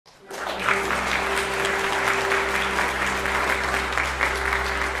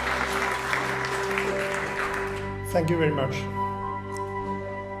Thank you very much.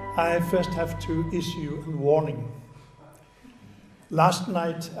 I first have to issue a warning. Last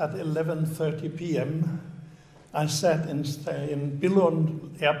night at 11:30 p.m., I sat in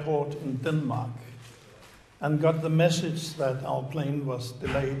Billund Airport in Denmark and got the message that our plane was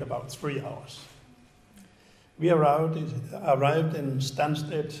delayed about 3 hours. We arrived in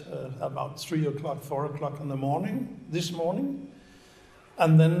Stansted about 3 o'clock, 4 o'clock in the morning, this morning,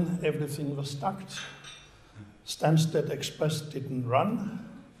 and then everything was stuck. Stansted Express didn't run,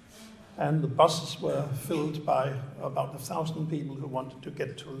 and the buses were filled by about 1,000 people who wanted to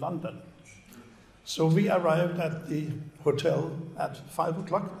get to London. So we arrived at the hotel at 5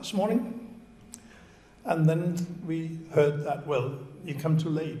 o'clock this morning, and then we heard that, well, you come too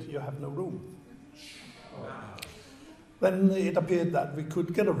late, you have no room. Then it appeared that we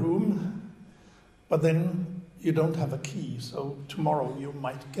could get a room, but then you don't have a key, so tomorrow you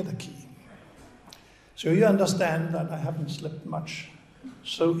might get a key. So you understand that I haven't slept much.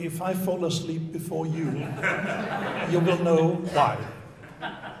 So if I fall asleep before you, you will know why.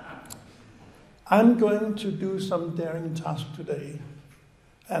 I'm going to do some daring task today.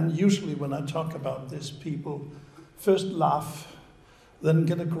 And usually when I talk about this, people first laugh, then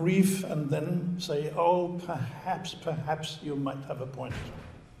get a grief, and then say, oh, perhaps you might have a point.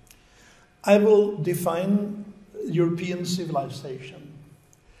 I will define European civilization.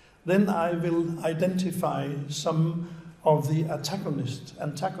 Then I will identify some of the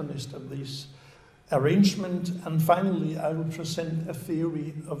antagonists of this arrangement, and finally I will present a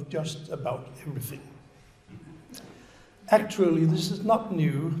theory of just about everything. Actually, this is not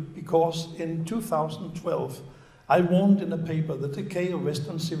new, because in 2012 I warned in a paper the decay of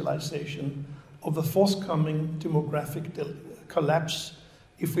Western civilization of the forthcoming demographic collapse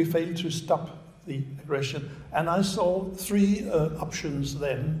if we fail to stop the aggression. And I saw three options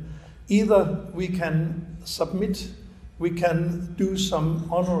then. Either we can submit, we can do some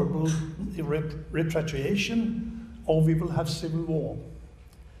honorable repatriation, or we will have civil war.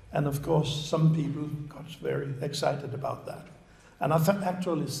 And of course, some people got very excited about that. And I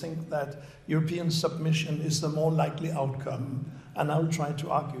actually think that European submission is the more likely outcome, and I'll try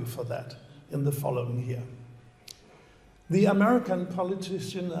to argue for that in the following here. The American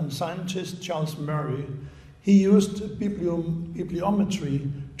politician and scientist Charles Murray, he used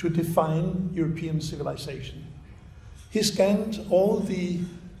bibliometry to define European civilization. He scanned all the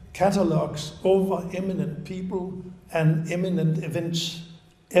catalogs over eminent people and eminent events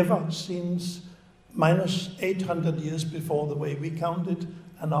ever since minus 800 years before the way we counted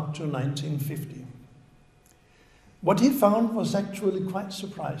and up to 1950. What he found was actually quite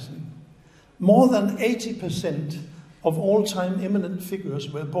surprising. More than 80% of all-time eminent figures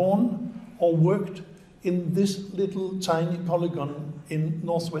were born or worked in this little tiny polygon in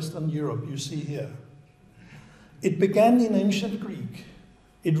northwestern Europe you see here. It began in ancient Greek.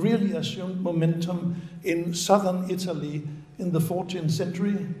 It really assumed momentum in southern Italy in the 14th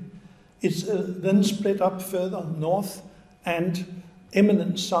century. It's then split up further north, and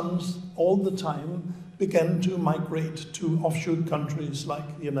eminent sons all the time began to migrate to offshoot countries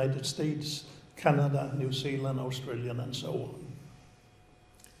like the United States, Canada, New Zealand, Australia, and so on.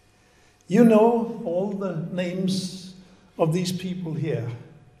 You know all the names of these people here.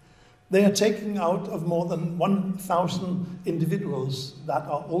 They are taken out of more than 1,000 individuals that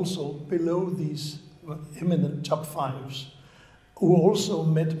are also below these eminent top fives, who also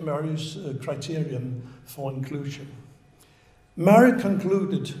met Murray's criterion for inclusion. Murray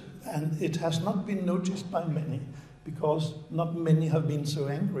concluded, and it has not been noticed by many, because not many have been so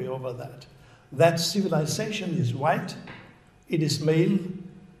angry over that civilization is white, it is male,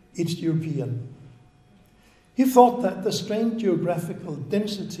 it's European. He thought that the strange geographical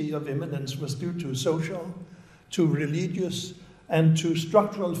density of eminence was due to social, to religious, and to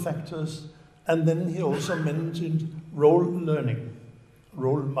structural factors, and then he also mentioned role learning,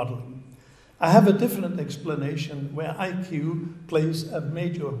 role modeling. I have a different explanation where IQ plays a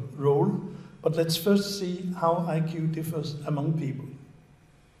major role, but let's first see how IQ differs among people.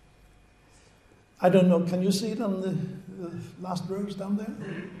 I don't know, can you see it on the last rows down there?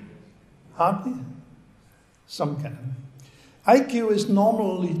 Hardly? Some can. IQ is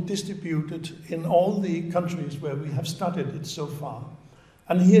normally distributed in all the countries where we have studied it so far.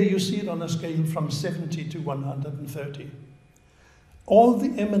 And here you see it on a scale from 70 to 130. All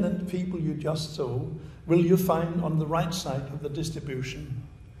the eminent people you just saw will you find on the right side of the distribution.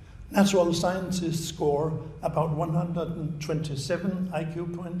 Natural scientists score about 127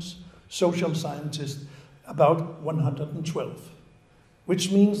 IQ points, social scientists about 112, which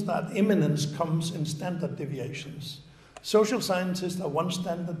means that eminence comes in standard deviations. Social scientists are 1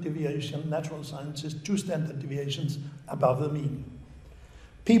 standard deviation, natural scientists 2 standard deviations above the mean.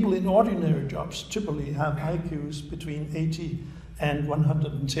 People in ordinary jobs typically have IQs between 80 and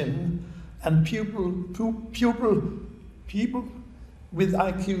 110, and people with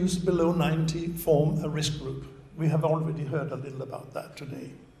IQs below 90 form a risk group. We have already heard a little about that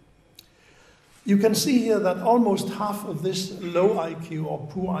today. You can see here that almost half of this low IQ or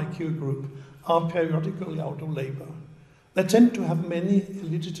poor IQ group are periodically out of labor. They tend to have many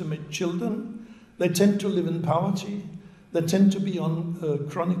illegitimate children. They tend to live in poverty. They tend to be on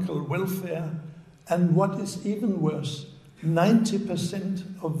chronic welfare. And what is even worse,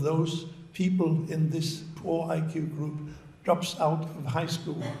 90% of those people in this poor IQ group drops out of high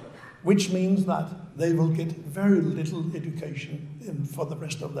school, which means that they will get very little education for the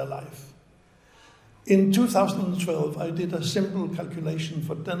rest of their life. In 2012, I did a simple calculation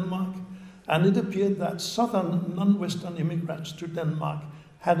for Denmark, and it appeared that southern non-Western immigrants to Denmark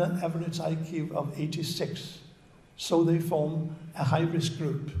had an average IQ of 86. So they form a high-risk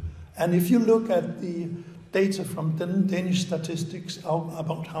group. And if you look at the data from Danish statistics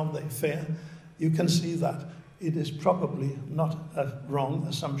about how they fare, you can see that it is probably not a wrong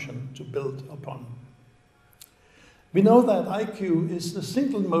assumption to build upon. We know that IQ is the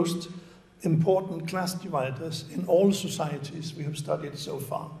single most important class dividers in all societies we have studied so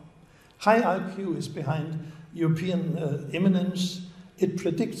far. High IQ is behind European eminence. It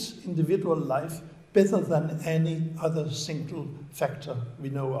predicts individual life better than any other single factor we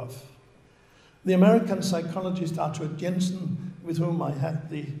know of. The American psychologist Arthur Jensen, with whom I had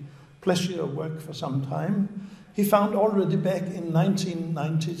the pleasure of work for some time, he found already back in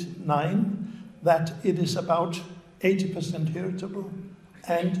 1999 that it is about 80% heritable,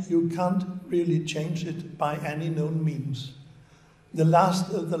 and you can't really change it by any known means. The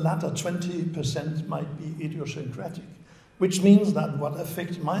latter 20% might be idiosyncratic, which means that what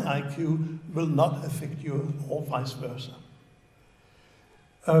affects my IQ will not affect you, or vice versa.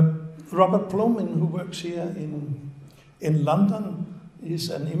 Robert Plomin, who works here in London, is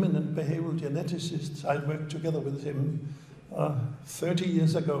an eminent behavioral geneticist. I worked together with him 30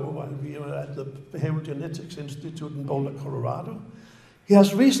 years ago while we were at the Behavioral Genetics Institute in Boulder, Colorado. He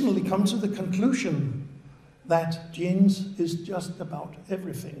has recently come to the conclusion that genes is just about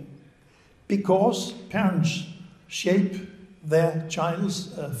everything, because parents shape their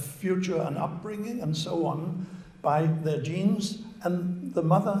child's future and upbringing and so on by their genes, and the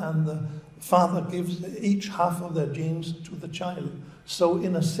mother and the father gives each half of their genes to the child. So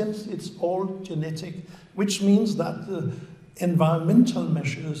in a sense, it's all genetic, which means that the environmental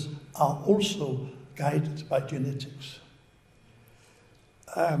measures are also guided by genetics.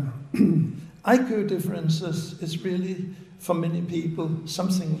 IQ differences is really, for many people,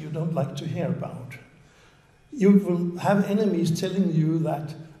 something you don't like to hear about. You will have enemies telling you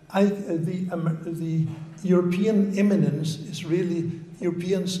that the European eminence is really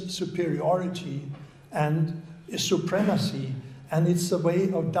Europeans' superiority and supremacy, and it's a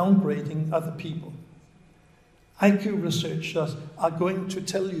way of downgrading other people. IQ researchers are going to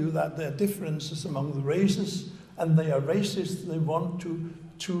tell you that there are differences among the races, and they are racist. They want to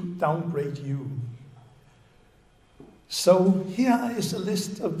downgrade you. So here is a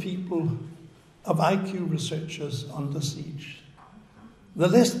list of people, of IQ researchers under siege. The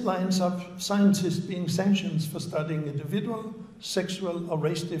list lines up scientists being sanctioned for studying individual, sexual, or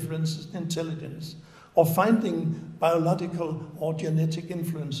race differences in intelligence, or finding biological or genetic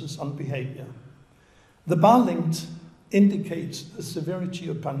influences on behavior. The bar linked indicates the severity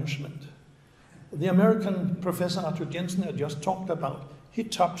of punishment. The American professor Arthur Jensen I just talked about, he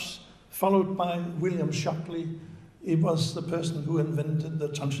tops, followed by William Shockley. He was the person who invented the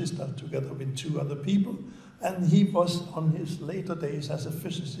transistor together with 2 other people, and he was, on his later days as a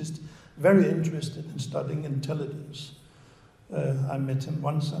physicist, very interested in studying intelligence. I met him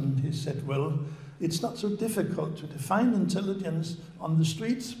once and he said, well, it's not so difficult to define intelligence on the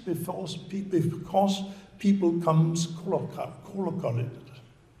streets because people come color-coded.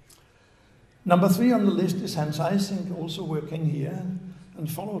 Number 3 on the list is Hans Eysenck, also working here, and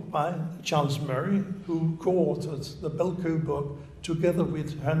followed by Charles Murray, who co-authored the Bell Curve book together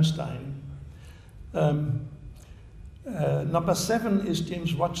with Herrnstein. Number 7 is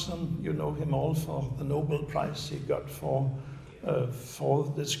James Watson. You know him all for the Nobel Prize he got for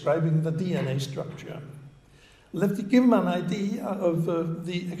describing the DNA structure. Let me give him an idea of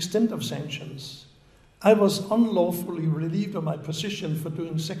the extent of sanctions. I was unlawfully relieved of my position for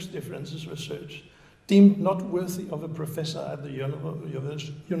doing sex differences research, deemed not worthy of a professor at the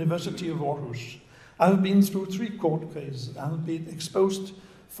University of Aarhus. I have been through 3 court cases. I have been exposed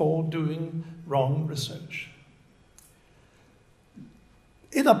for doing wrong research.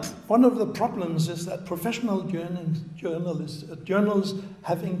 One of the problems is that professional journals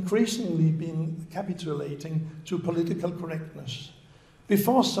have increasingly been capitulating to political correctness.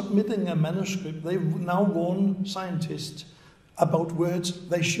 Before submitting a manuscript, they now warn scientists about words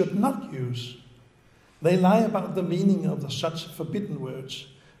they should not use. They lie about the meaning of such forbidden words.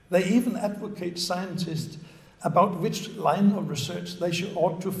 They even advocate scientists about which line of research they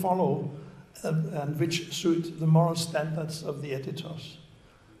ought to follow and which suit the moral standards of the editors.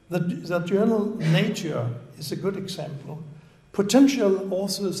 The journal Nature is a good example. Potential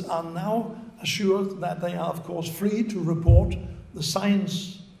authors are now assured that they are, of course, free to report the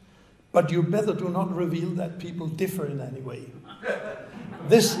science, but you better do not reveal that people differ in any way.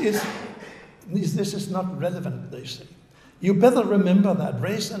 This is not relevant, they say. You better remember that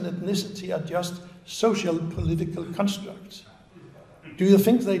race and ethnicity are just social political constructs. Do you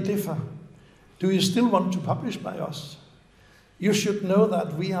think they differ? Do you still want to publish by us? You should know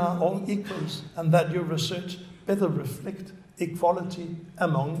that we are all equals and that your research better reflect equality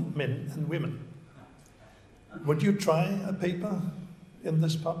among men and women. Would you try a paper in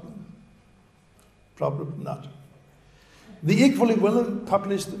this problem? Probably not. The equally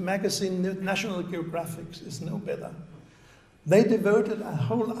well-published magazine National Geographic is no better. They devoted a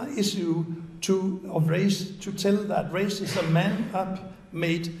whole issue of race to tell that race is a man-up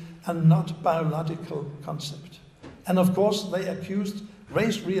made and not biological concept. And of course, they accused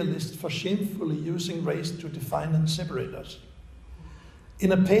race realists for shamefully using race to define and separate us.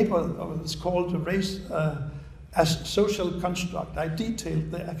 In a paper it's called Race as Social Construct, I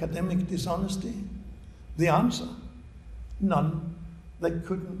detailed the academic dishonesty. The answer? None. They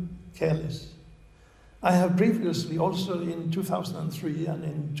couldn't care less. I have previously, also in 2003 and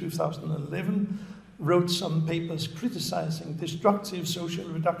in 2011, wrote some papers criticizing destructive social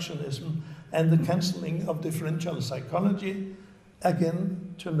reductionism and the cancelling of differential psychology,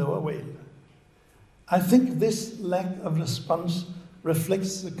 again to no avail. I think this lack of response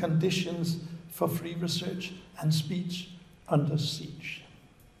reflects the conditions for free research and speech under siege.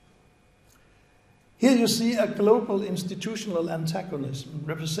 Here you see a global institutional antagonism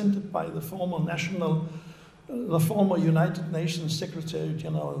represented by the former United Nations Secretary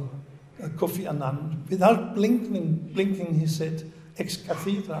General Kofi Annan. Without blinking, he said, ex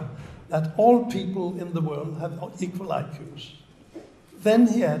cathedra, that all people in the world have equal IQs. Then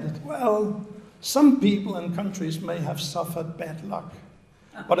he added, well, some people and countries may have suffered bad luck,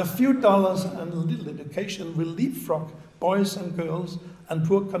 but a few dollars and a little education will leapfrog boys and girls and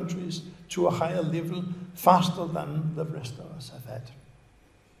poor countries to a higher level faster than the rest of us have had.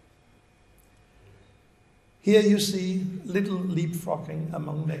 Here you see little leapfrogging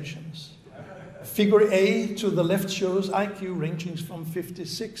among nations. Figure A to the left shows IQ ranging from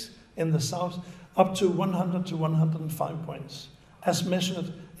 56 in the south up to 100 to 105 points, as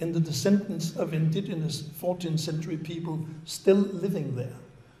measured in the descendants of indigenous 14th century people still living there.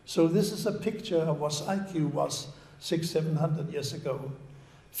 So this is a picture of what IQ was 600-700 years ago.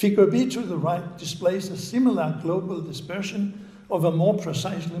 Figure B to the right displays a similar global dispersion of a more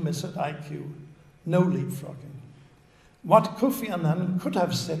precisely measured IQ. No leapfrogging. What Kofi Annan could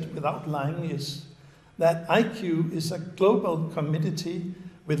have said without lying is that IQ is a global commodity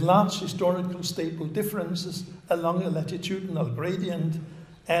with large historical stable differences along a latitudinal gradient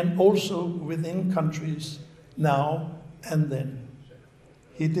and also within countries now and then.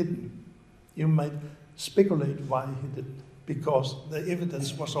 He didn't. You might speculate why he didn't, because the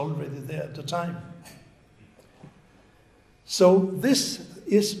evidence was already there at the time. So this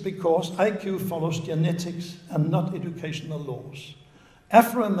is because IQ follows genetics and not educational laws.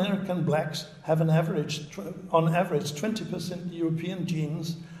 Afro-American blacks have on average 20% European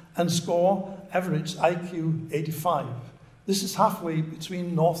genes and score average IQ 85. This is halfway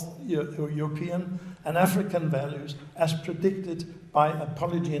between North European and African values as predicted by a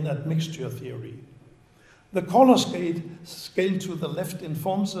polygene admixture theory. The color scale to the left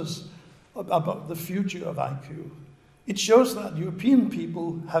informs us about the future of IQ. It shows that European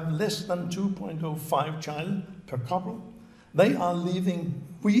people have less than 2.05 child per couple. We are leaving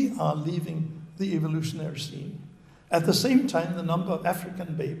the evolutionary scene. At the same time, the number of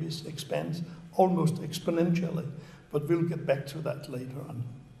African babies expands almost exponentially, but we'll get back to that later on.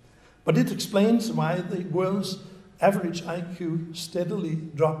 But it explains why the world's average IQ steadily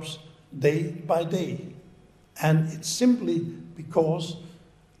drops day by day. And it's simply because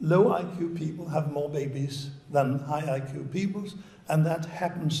low IQ people have more babies than high IQ peoples, and that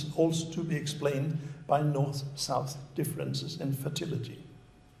happens also to be explained by north-south differences in fertility.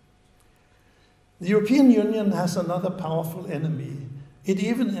 The European Union has another powerful enemy. It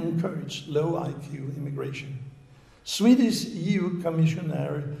even encouraged low IQ immigration. Swedish EU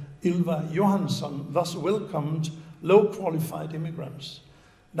Commissioner Ylva Johansson thus welcomed low-qualified immigrants.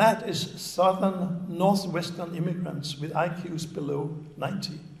 That is southern northwestern immigrants with IQs below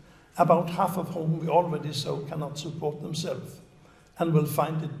 90, about half of whom we already saw cannot support themselves and will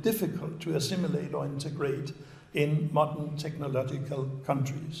find it difficult to assimilate or integrate in modern technological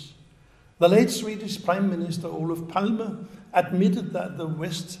countries. The late Swedish Prime Minister Olof Palme admitted that the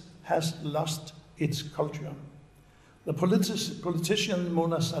West has lost its culture. The politician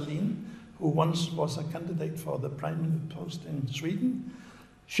Mona Sahlin, who once was a candidate for the prime minister post in Sweden,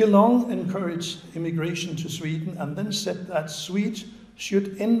 she long encouraged immigration to Sweden and then said that Swedes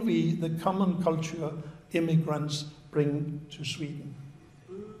should envy the common culture immigrants bring to Sweden.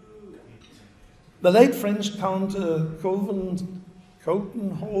 The late French Count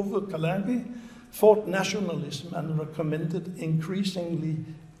Coudenhove-Kalergi fought nationalism and recommended increasingly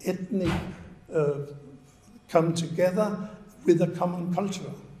ethnic come together with a common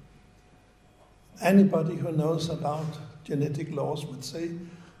culture. Anybody who knows about genetic laws would say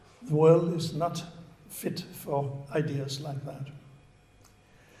the world is not fit for ideas like that.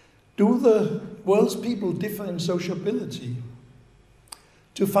 Do the world's people differ in sociability?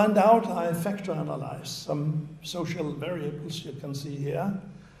 To find out, I factor analyzed some social variables you can see here,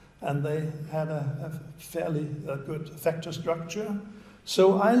 and they had a fairly good factor structure.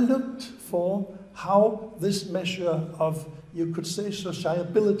 So I looked for how this measure of, you could say,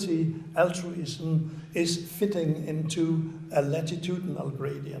 sociability, altruism, is fitting into a latitudinal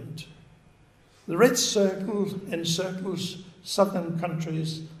gradient. The red circle encircles southern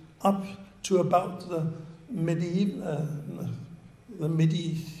countries up to about the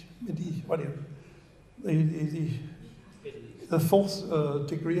fourth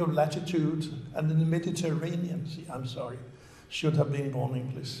degree of latitude, and in the Mediterranean Sea. I'm sorry, should have been born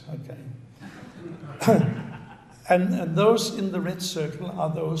English. Okay. and those in the red circle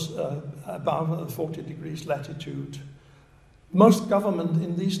are those above 40 degrees latitude. Most governments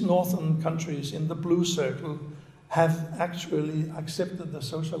in these northern countries in the blue circle have actually accepted the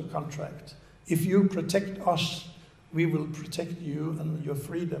social contract. If you protect us, we will protect you and your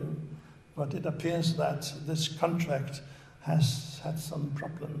freedom. But it appears that this contract has had some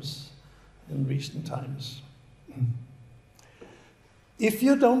problems in recent times. If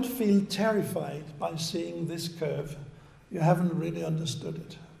you don't feel terrified by seeing this curve, you haven't really understood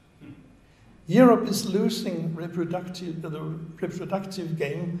it. Europe is losing the reproductive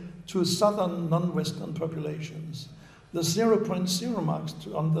game to southern non-Western populations. The 0.0 marks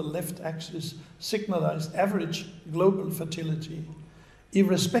on the left axis signalize average global fertility.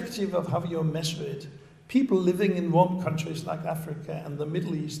 Irrespective of how you measure it, people living in warm countries like Africa and the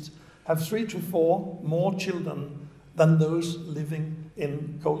Middle East have 3 to 4 more children than those living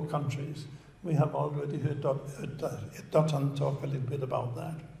in cold countries. We have already heard Dotton talk a little bit about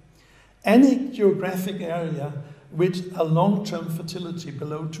that. Any geographic area with a long-term fertility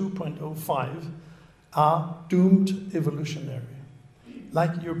below 2.05 are doomed evolutionary,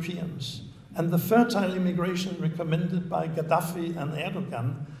 like Europeans. And the fertile immigration recommended by Gaddafi and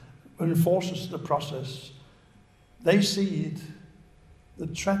Erdogan enforces the process. They see it. The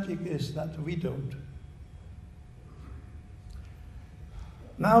tragic is that we don't.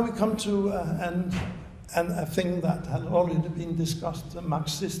 Now we come to a thing that had already been discussed, the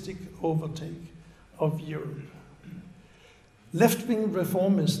Marxistic overtake of Europe. Left-wing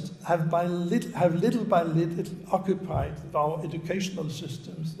reformists have little by little occupied our educational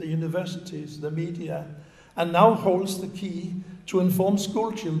systems, the universities, the media, and now holds the key to inform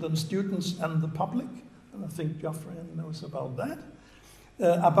school children, students, and the public, and I think Geoffrey knows about that,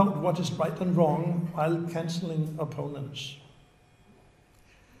 about what is right and wrong while cancelling opponents.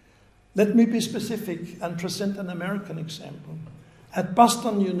 Let me be specific and present an American example. At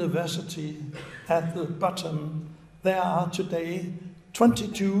Boston University, at the bottom, there are today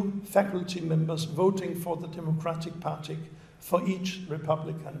 22 faculty members voting for the Democratic Party for each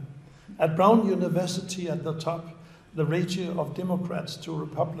Republican. At Brown University at the top, the ratio of Democrats to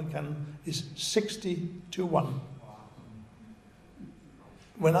Republican is 60-1.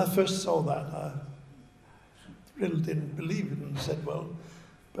 When I first saw that, I really didn't believe it and said, well,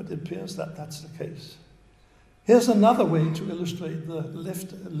 but it appears that that's the case. Here's another way to illustrate the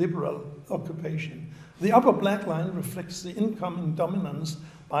left liberal occupation. The upper black line reflects the incoming dominance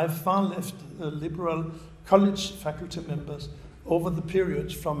by far left liberal college faculty members over the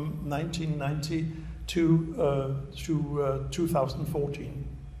periods from 1990 to 2014.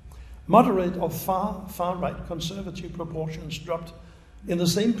 Moderate or far right conservative proportions dropped in the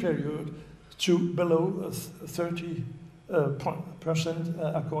same period to below 30%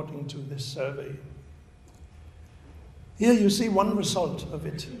 according to this survey. Here you see one result of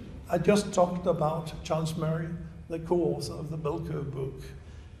it. I just talked about Charles Murray, the co-author of the Belko book.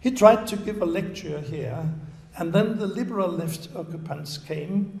 He tried to give a lecture here, and then the liberal left occupants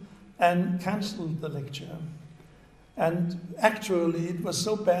came and cancelled the lecture. And actually it was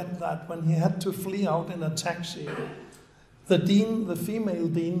so bad that when he had to flee out in a taxi, the dean, the female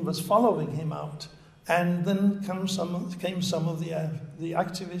dean, was following him out. And then came some of the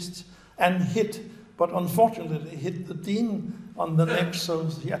activists and hit, but unfortunately hit the dean on the neck, so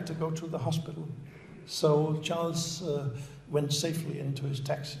he had to go to the hospital. So Charles went safely into his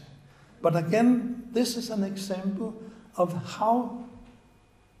taxi. But again, this is an example of how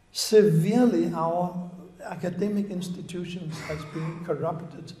severely our academic institutions has been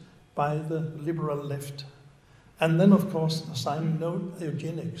corrupted by the liberal left. And then, of course, a side note,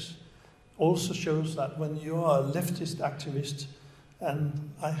 eugenics also shows that when you are a leftist activist, and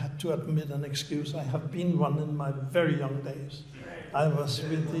I had to admit an excuse, I have been one in my very young days. I was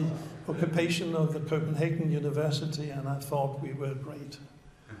with the occupation of the Copenhagen University, and I thought we were great.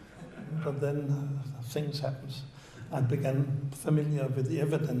 But then things happened. I began familiar with the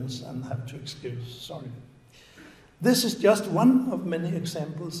evidence and have to excuse, sorry. This is just one of many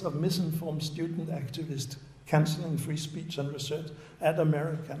examples of misinformed student activists cancelling free speech and research at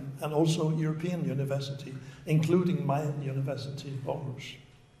American and also European university, including my university, Aarhus.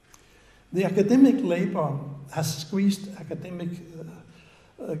 The academic labor has squeezed academic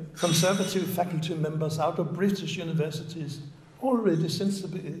conservative faculty members out of British universities already since the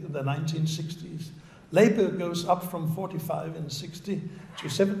 1960s. Labour goes up from 45 in 60 to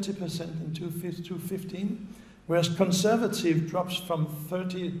 70% in 2015, whereas conservative drops from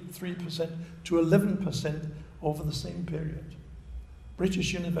 33% to 11% over the same period.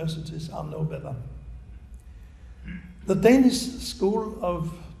 British universities are no better. The Danish School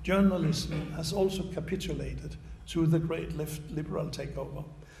of Journalism has also capitulated to the great left liberal takeover.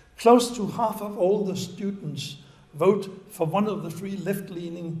 Close to half of all the students vote for one of the three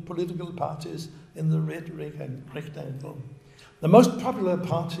left-leaning political parties in the red rectangle. The most popular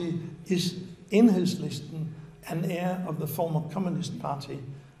party is Enhedslisten, an heir of the former Communist Party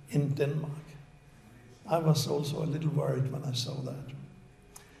in Denmark. I was also a little worried when I saw that.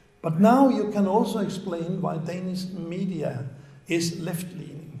 But now you can also explain why Danish media is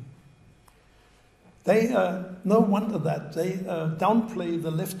left-leaning. They, no wonder that they downplay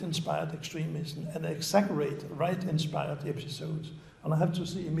the left-inspired extremism and exaggerate right-inspired episodes. And I have to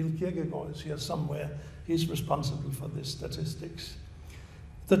see Emil Kierkegaard is here somewhere. He's responsible for these statistics.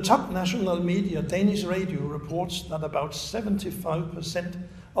 The top national media, Danish radio, reports that about 75%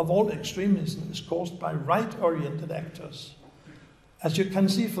 of all extremism is caused by right-oriented actors, as you can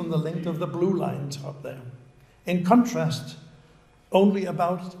see from the length of the blue line top there. In contrast, only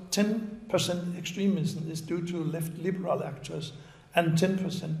about 10% extremism is due to left liberal actors and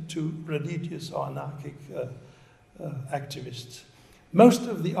 10% to religious or anarchic activists. Most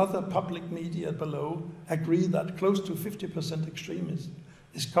of the other public media below agree that close to 50% extremism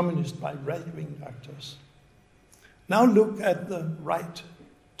is communist by right-wing actors. Now look at the right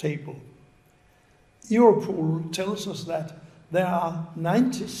table. Europol tells us that there are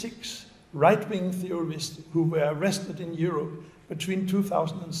 96 right-wing theorists who were arrested in Europe between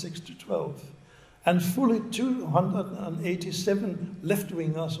 2006 to 12, and fully 287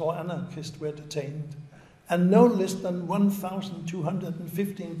 left-wingers or anarchists were detained, and no less than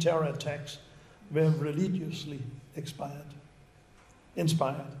 1,215 terror attacks were religiously inspired.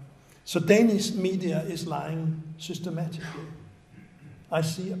 So Danish media is lying systematically. I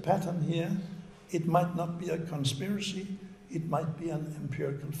see a pattern here. It might not be a conspiracy, it might be an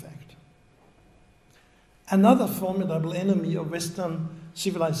empirical fact. Another formidable enemy of Western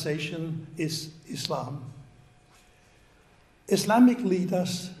civilization is Islam. Islamic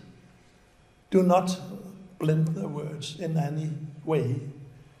leaders do not blend their words in any way.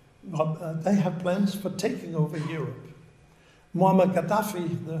 They have plans for taking over Europe. Muammar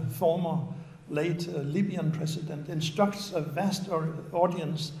Gaddafi, the former late Libyan president, instructs a vast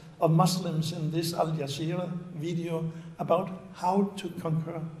audience of Muslims in this Al Jazeera video about how to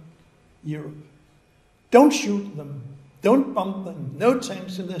conquer Europe. Don't shoot them, don't bomb them, no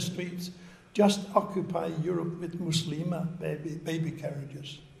tanks in the streets, just occupy Europe with Muslima baby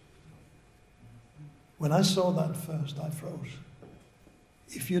carriages. When I saw that first, I froze.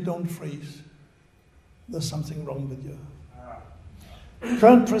 If you don't freeze, there's something wrong with you.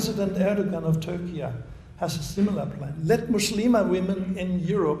 Current President Erdogan of Turkey has a similar plan. Let Muslima women in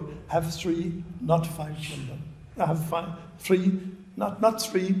Europe have 3, not 5 children. Have 3, not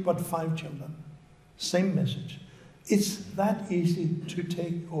 3, but 5 children. Same message. It's that easy to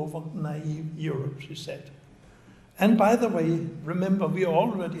take over naive Europe, she said. And by the way, remember, we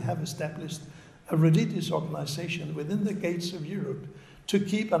already have established a religious organization within the gates of Europe to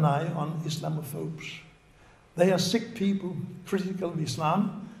keep an eye on Islamophobes. They are sick people, critical of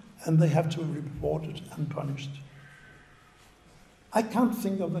Islam, and they have to be reported and punished. I can't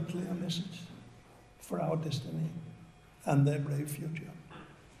think of a clear message for our destiny and their brave future.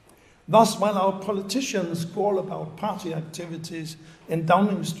 Thus, while our politicians squall about party activities in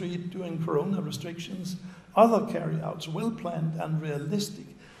Downing Street during corona restrictions, others carry out well-planned and realistic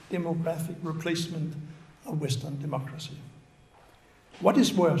demographic replacement of Western democracy. What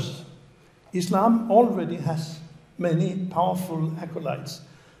is worse, Islam already has many powerful acolytes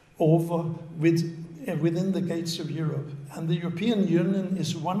within the gates of Europe, and the European Union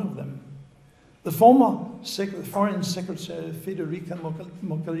is one of them. The former Foreign Secretary Federica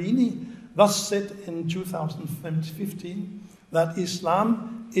Mogherini thus said in 2015 that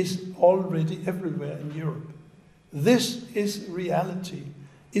Islam is already everywhere in Europe. This is reality.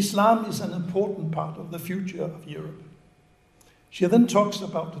 Islam is an important part of the future of Europe. She then talks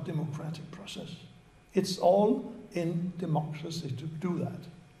about the democratic process. It's all in democracy to do that.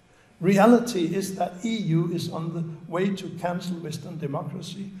 Reality is that EU is on the way to cancel Western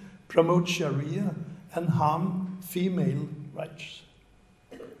democracy, promote Sharia, and harm female rights.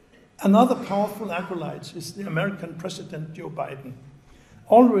 Another powerful acolyte is the American President Joe Biden.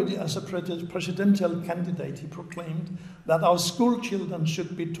 Already as a presidential candidate, he proclaimed that our school children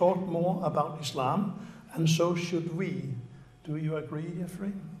should be taught more about Islam, and so should we. Do you agree,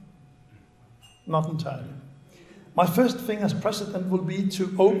 Jeffrey? Not entirely. My first thing as president will be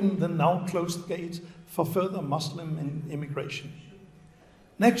to open the now closed gate for further Muslim immigration.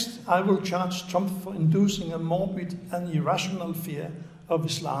 Next, I will charge Trump for inducing a morbid and irrational fear of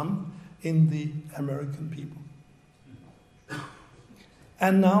Islam in the American people.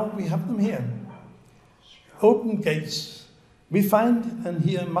 And now we have them here. Open gates. We find and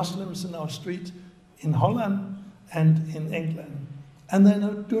hear Muslims in our street in Holland and in England. And they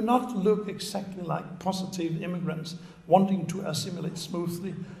do not look exactly like positive immigrants wanting to assimilate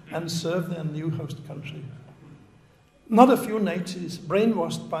smoothly and serve their new host country. Not a few natives,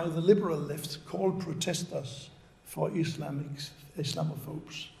 brainwashed by the liberal left, call protesters for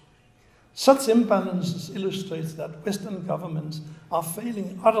Islamophobes. Such imbalances illustrate that Western governments are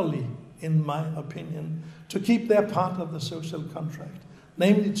failing utterly, in my opinion, to keep their part of the social contract,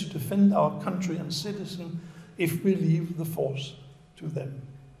 namely to defend our country and citizens if we leave the force to them.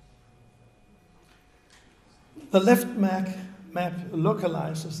 The left map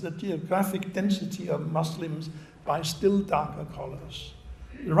localizes the geographic density of Muslims by still darker colors.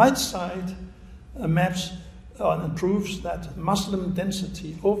 The right side maps and proves that Muslim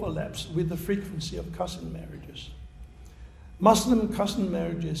density overlaps with the frequency of cousin marriages. Muslim cousin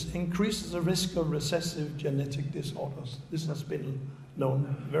marriages increases the risk of recessive genetic disorders. This has been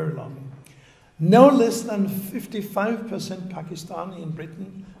known very long. No less than 55% Pakistani in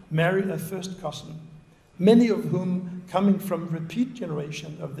Britain marry a first cousin, many of whom coming from repeat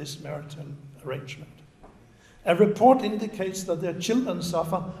generation of this marital arrangement. A report indicates that their children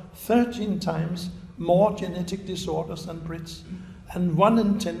suffer 13 times more genetic disorders than Brits, and 1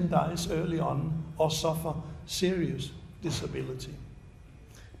 in 10 dies early on or suffer serious disability.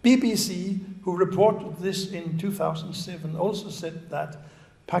 BBC, who reported this in 2007, also said that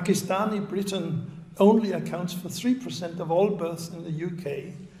Pakistani Britain only accounts for 3% of all births in the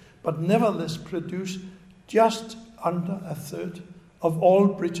UK, but nevertheless produce just under a third of all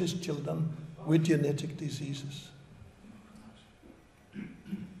British children with genetic diseases.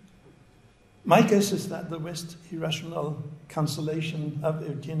 My guess is that the West's irrational cancellation of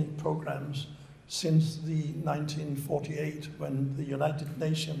eugenic programs since the 1948, when the United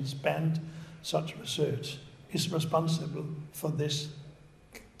Nations banned such research, is responsible for this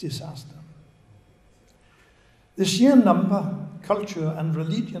disaster. The sheer number, culture, and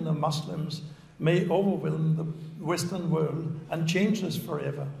religion of Muslims may overwhelm the Western world and change us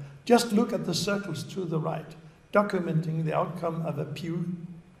forever. Just look at the circles to the right, documenting the outcome of a Pew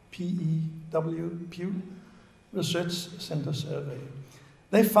Research Center survey.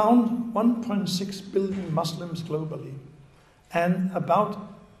 They found 1.6 billion Muslims globally, and about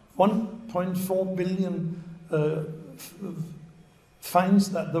 1.4 billion finds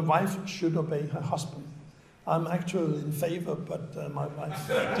that the wife should obey her husband. I'm actually in favor, but my wife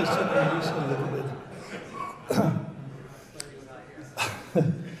disagrees a little bit.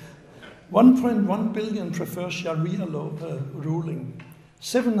 1.1 billion prefer Sharia law ruling.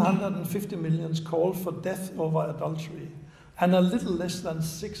 750 million call for death over adultery, and a little less than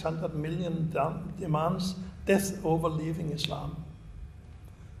 600 million demands death over leaving Islam.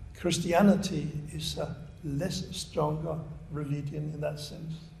 Christianity is a less stronger religion in that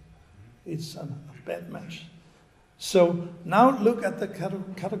sense. It's a bad match. So now look at the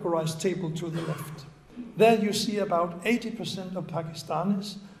categorized table to the left. There you see about 80% of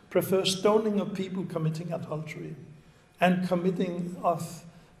Pakistanis prefer stoning of people committing adultery and cutting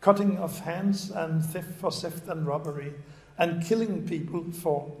off hands and theft and robbery and killing people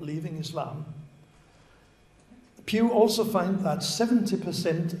for leaving Islam. Pew also find that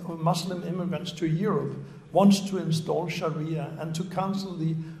 70% of Muslim immigrants to Europe wants to install Sharia and to cancel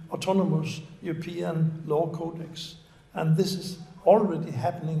the autonomous European law codex. And this is already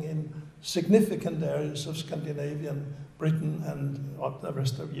happening in significant areas of Scandinavian, Britain, and the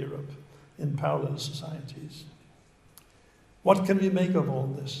rest of Europe in parallel societies. What can we make of all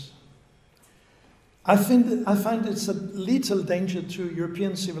this? I find it's a lethal danger to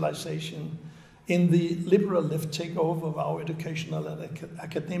European civilization in the liberal left takeover of our educational and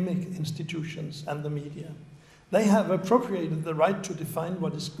academic institutions and the media. They have appropriated the right to define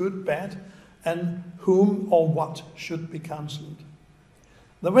what is good, bad, and whom or what should be cancelled.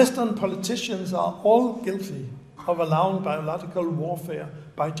 The Western politicians are all guilty of allowing biological warfare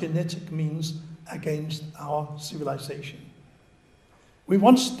by genetic means against our civilization. We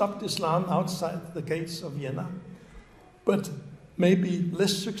once stopped Islam outside the gates of Vienna, but may be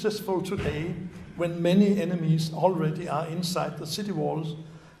less successful today when many enemies already are inside the city walls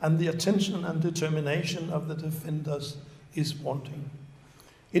and the attention and determination of the defenders is wanting.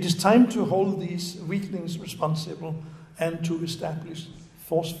 It is time to hold these weaklings responsible and to establish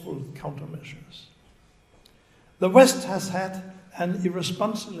forceful countermeasures. The West has had an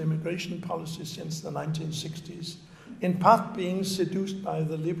irresponsible immigration policy since the 1960s, in part being seduced by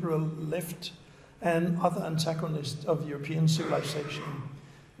the liberal left and other antagonists of European civilization.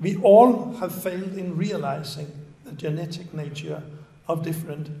 We all have failed in realizing the genetic nature of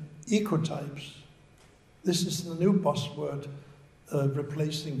different ecotypes. This is the new buzzword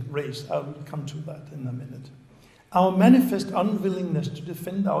replacing race. I will come to that in a minute. Our manifest unwillingness to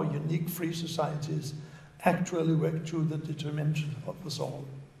defend our unique free societies actually work to the determination of us all.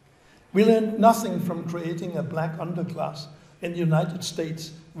 We learned nothing from creating a black underclass in the United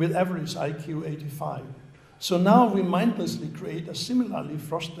States with average IQ 85. So now we mindlessly create a similarly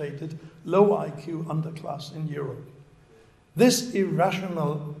frustrated low IQ underclass in Europe. This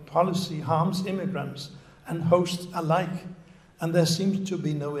irrational policy harms immigrants and hosts alike, and there seems to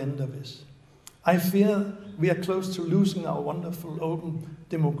be no end of this. I fear we are close to losing our wonderful, open,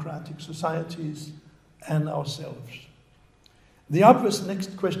 democratic societies and ourselves. The obvious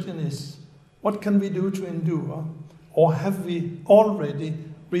next question is, what can we do to endure, or have we already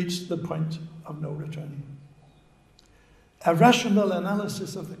reached the point of no return? A rational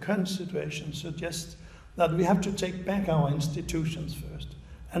analysis of the current situation suggests that we have to take back our institutions first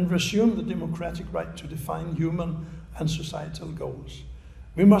and resume the democratic right to define human and societal goals.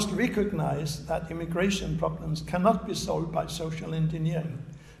 We must recognize that immigration problems cannot be solved by social engineering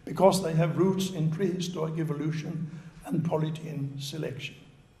because they have roots in prehistoric evolution and polygene selection.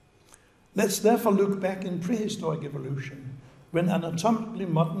 Let's therefore look back in prehistoric evolution, when anatomically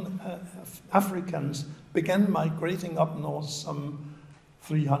modern Africans began migrating up north some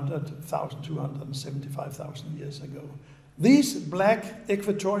 300,000, 275,000 years ago. These black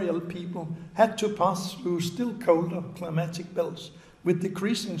equatorial people had to pass through still colder climatic belts with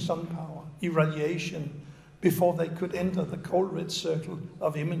decreasing sun power, irradiation, before they could enter the cold red circle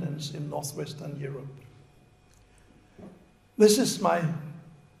of imminence in northwestern Europe. This is my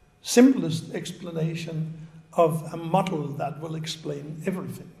simplest explanation of a model that will explain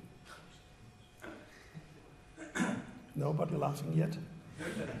everything. Nobody laughing yet?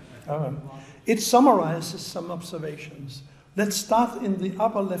 It summarizes some observations. Let's start in the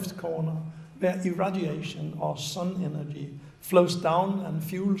upper left corner, where irradiation or sun energy flows down and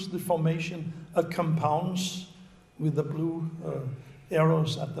fuels the formation of compounds with the blue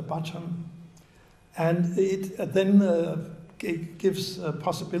arrows at the bottom. And it then gives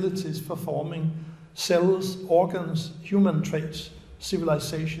possibilities for forming cells, organs, human traits,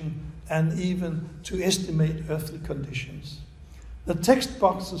 civilization, and even to estimate earthly conditions. The text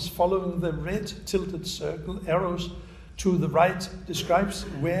boxes following the red tilted circle arrows to the right describes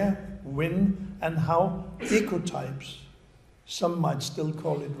where, when, and how ecotypes, some might still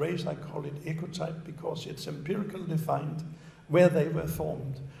call it race, I call it ecotype because it's empirically defined, where they were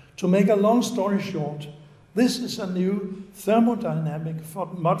formed. To make a long story short, this is a new thermodynamic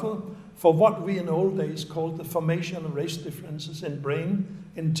model for what we in old days called the formation of race differences in brain,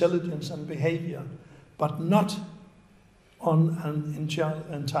 intelligence, and behavior, but not on an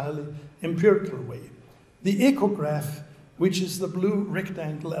entirely empirical way. The ecograph, which is the blue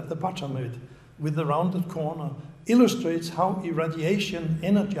rectangle at the bottom of it, with the rounded corner illustrates how irradiation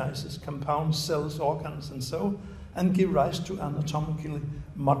energizes compounds, cells, organs, and so, and give rise to anatomically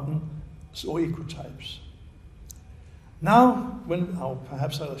modern ecotypes. Now,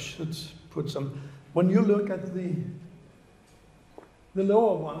 perhaps I should put some, when you look at the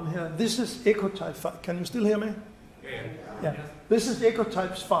lower one here, this is ecotype 5. Can you still hear me? Yeah. This is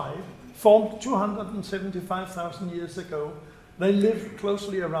ecotypes 5, formed 275,000 years ago. They live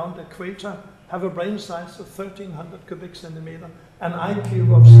closely around the equator, have a brain size of 1,300 cubic centimeter, an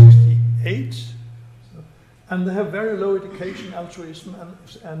IQ of 68, and they have very low education, altruism,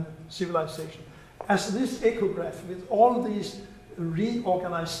 and civilization. As this ecograph, with all these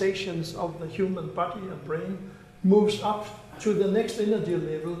reorganizations of the human body and brain, moves up to the next energy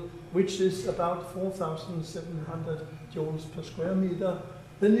level, which is about 4,700 joules per square meter,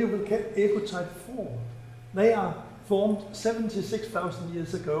 then you will get ecotype 4. They are formed 76,000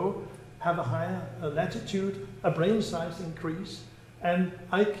 years ago, have a higher latitude, a brain size increase, and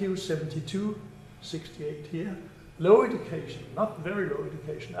IQ 72, 68 here. Low education, not very low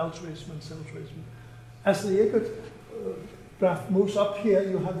education, altruism and self-altruism. As the ecograph moves up here,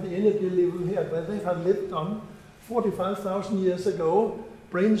 you have the energy level here, where they have lived on 45,000 years ago.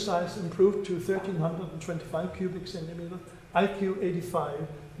 Brain size improved to 1,325 cubic centimeter, IQ 85.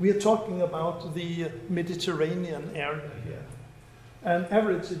 We are talking about the Mediterranean area here. And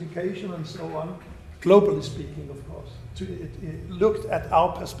average education and so on, globally speaking, of course. It looked at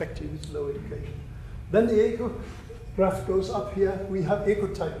our perspective, it's low education. Then the ecograph goes up here. We have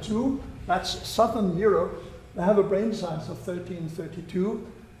ecotype 2, that's Southern Europe. They have a brain size of 1,332,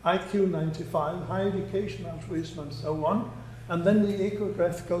 IQ 95, high education, altruism, and so on. And then the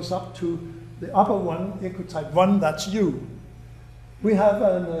ecograph goes up to the upper one, ecotype 1, that's you. We have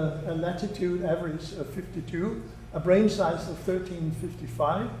a latitude average of 52, a brain size of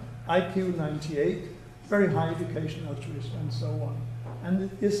 1,355, IQ 98, very high education, altruism, and so on. And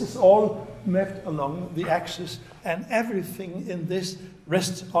this is all mapped along the axis, and everything in this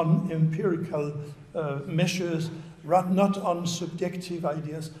rests on empirical measures, not on subjective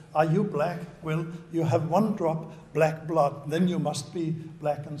ideas. Are you black? Well, you have one drop black blood, then you must be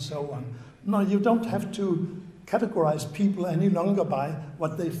black, and so on. No, you don't have to categorize people any longer by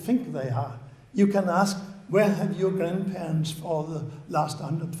what they think they are. You can ask, where have your grandparents for the last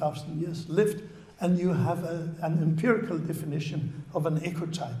 100,000 years lived? And you have an empirical definition of an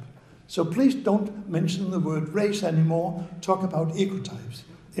ecotype. So please don't mention the word race anymore. Talk about ecotypes,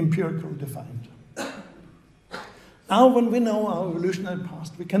 empirical defined. Now, when we know our evolutionary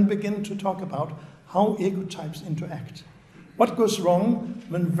past, we can begin to talk about how ecotypes interact. What goes wrong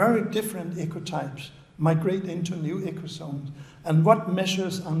when very different ecotypes migrate into new ecozones, and what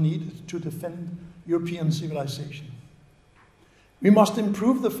measures are needed to defend European civilization. We must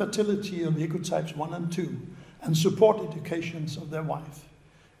improve the fertility of ecotypes 1 and 2 and support educations of their wife.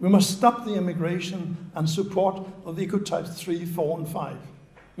 We must stop the immigration and support of ecotypes 3, 4, and 5.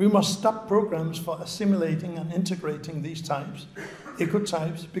 We must stop programs for assimilating and integrating these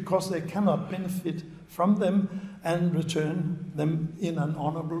ecotypes, because they cannot benefit from them and return them in an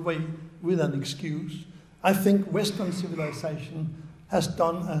honorable way with an excuse. I think Western civilization has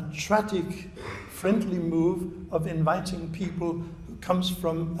done a tragic, friendly move of inviting people who comes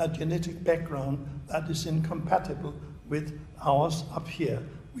from a genetic background that is incompatible with ours up here.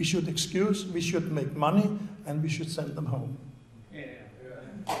 We should excuse, we should make money, and we should send them home. Yeah.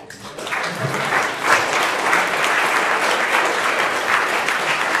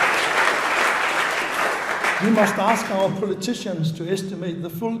 We must ask our politicians to estimate the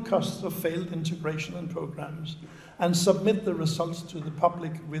full costs of failed integration and programs and submit the results to the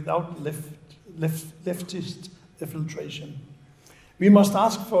public without leftist infiltration. We must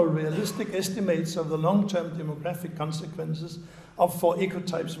ask for realistic estimates of the long-term demographic consequences for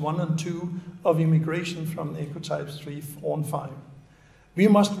ecotypes 1 and 2 of immigration from ecotypes 3, 4, and 5. We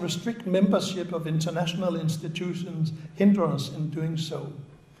must restrict membership of international institutions, hinder us in doing so.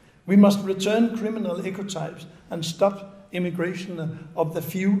 We must return criminal ecotypes and stop immigration of the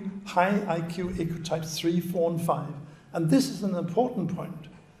few high IQ ecotypes 3, 4, and 5. And this is an important point.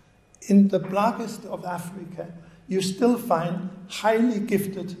 In the blackest of Africa, you still find highly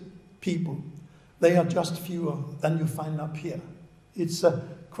gifted people. They are just fewer than you find up here. It's a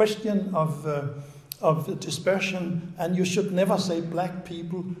question of dispersion, and you should never say black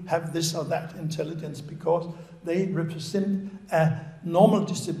people have this or that intelligence, because they represent a normal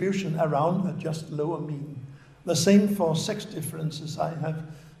distribution around a just lower mean. The same for sex differences. I have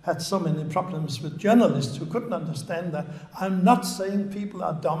had so many problems with journalists who couldn't understand that. I'm not saying people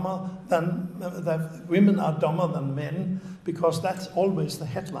are dumber than, that women are dumber than men, because that's always the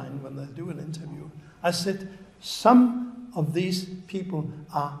headline when they do an interview. I said, some of these people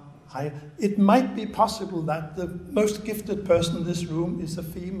are higher. It might be possible that the most gifted person in this room is a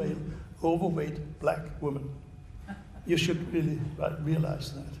female, overweight black woman. You should really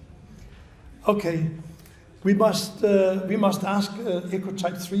realize that. Okay, we must ask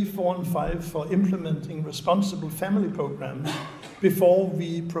Ecotype 3, 4, and 5 for implementing responsible family programs before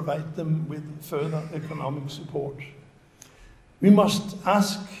we provide them with further economic support. We must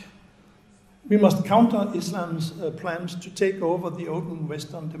counter Islam's plans to take over the open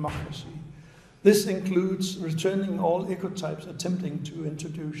Western democracy. This includes returning all ecotypes attempting to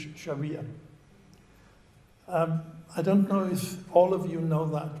introduce Sharia. I don't know if all of you know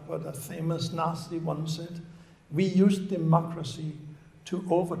that, but a famous Nazi once said, "We use democracy to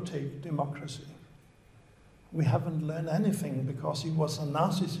overtake democracy." We haven't learned anything because he was a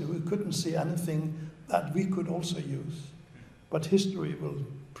Nazi, so we couldn't see anything that we could also use. But history will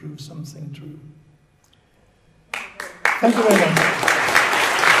prove something true. Thank you very much.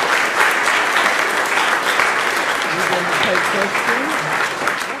 We're going to take questions.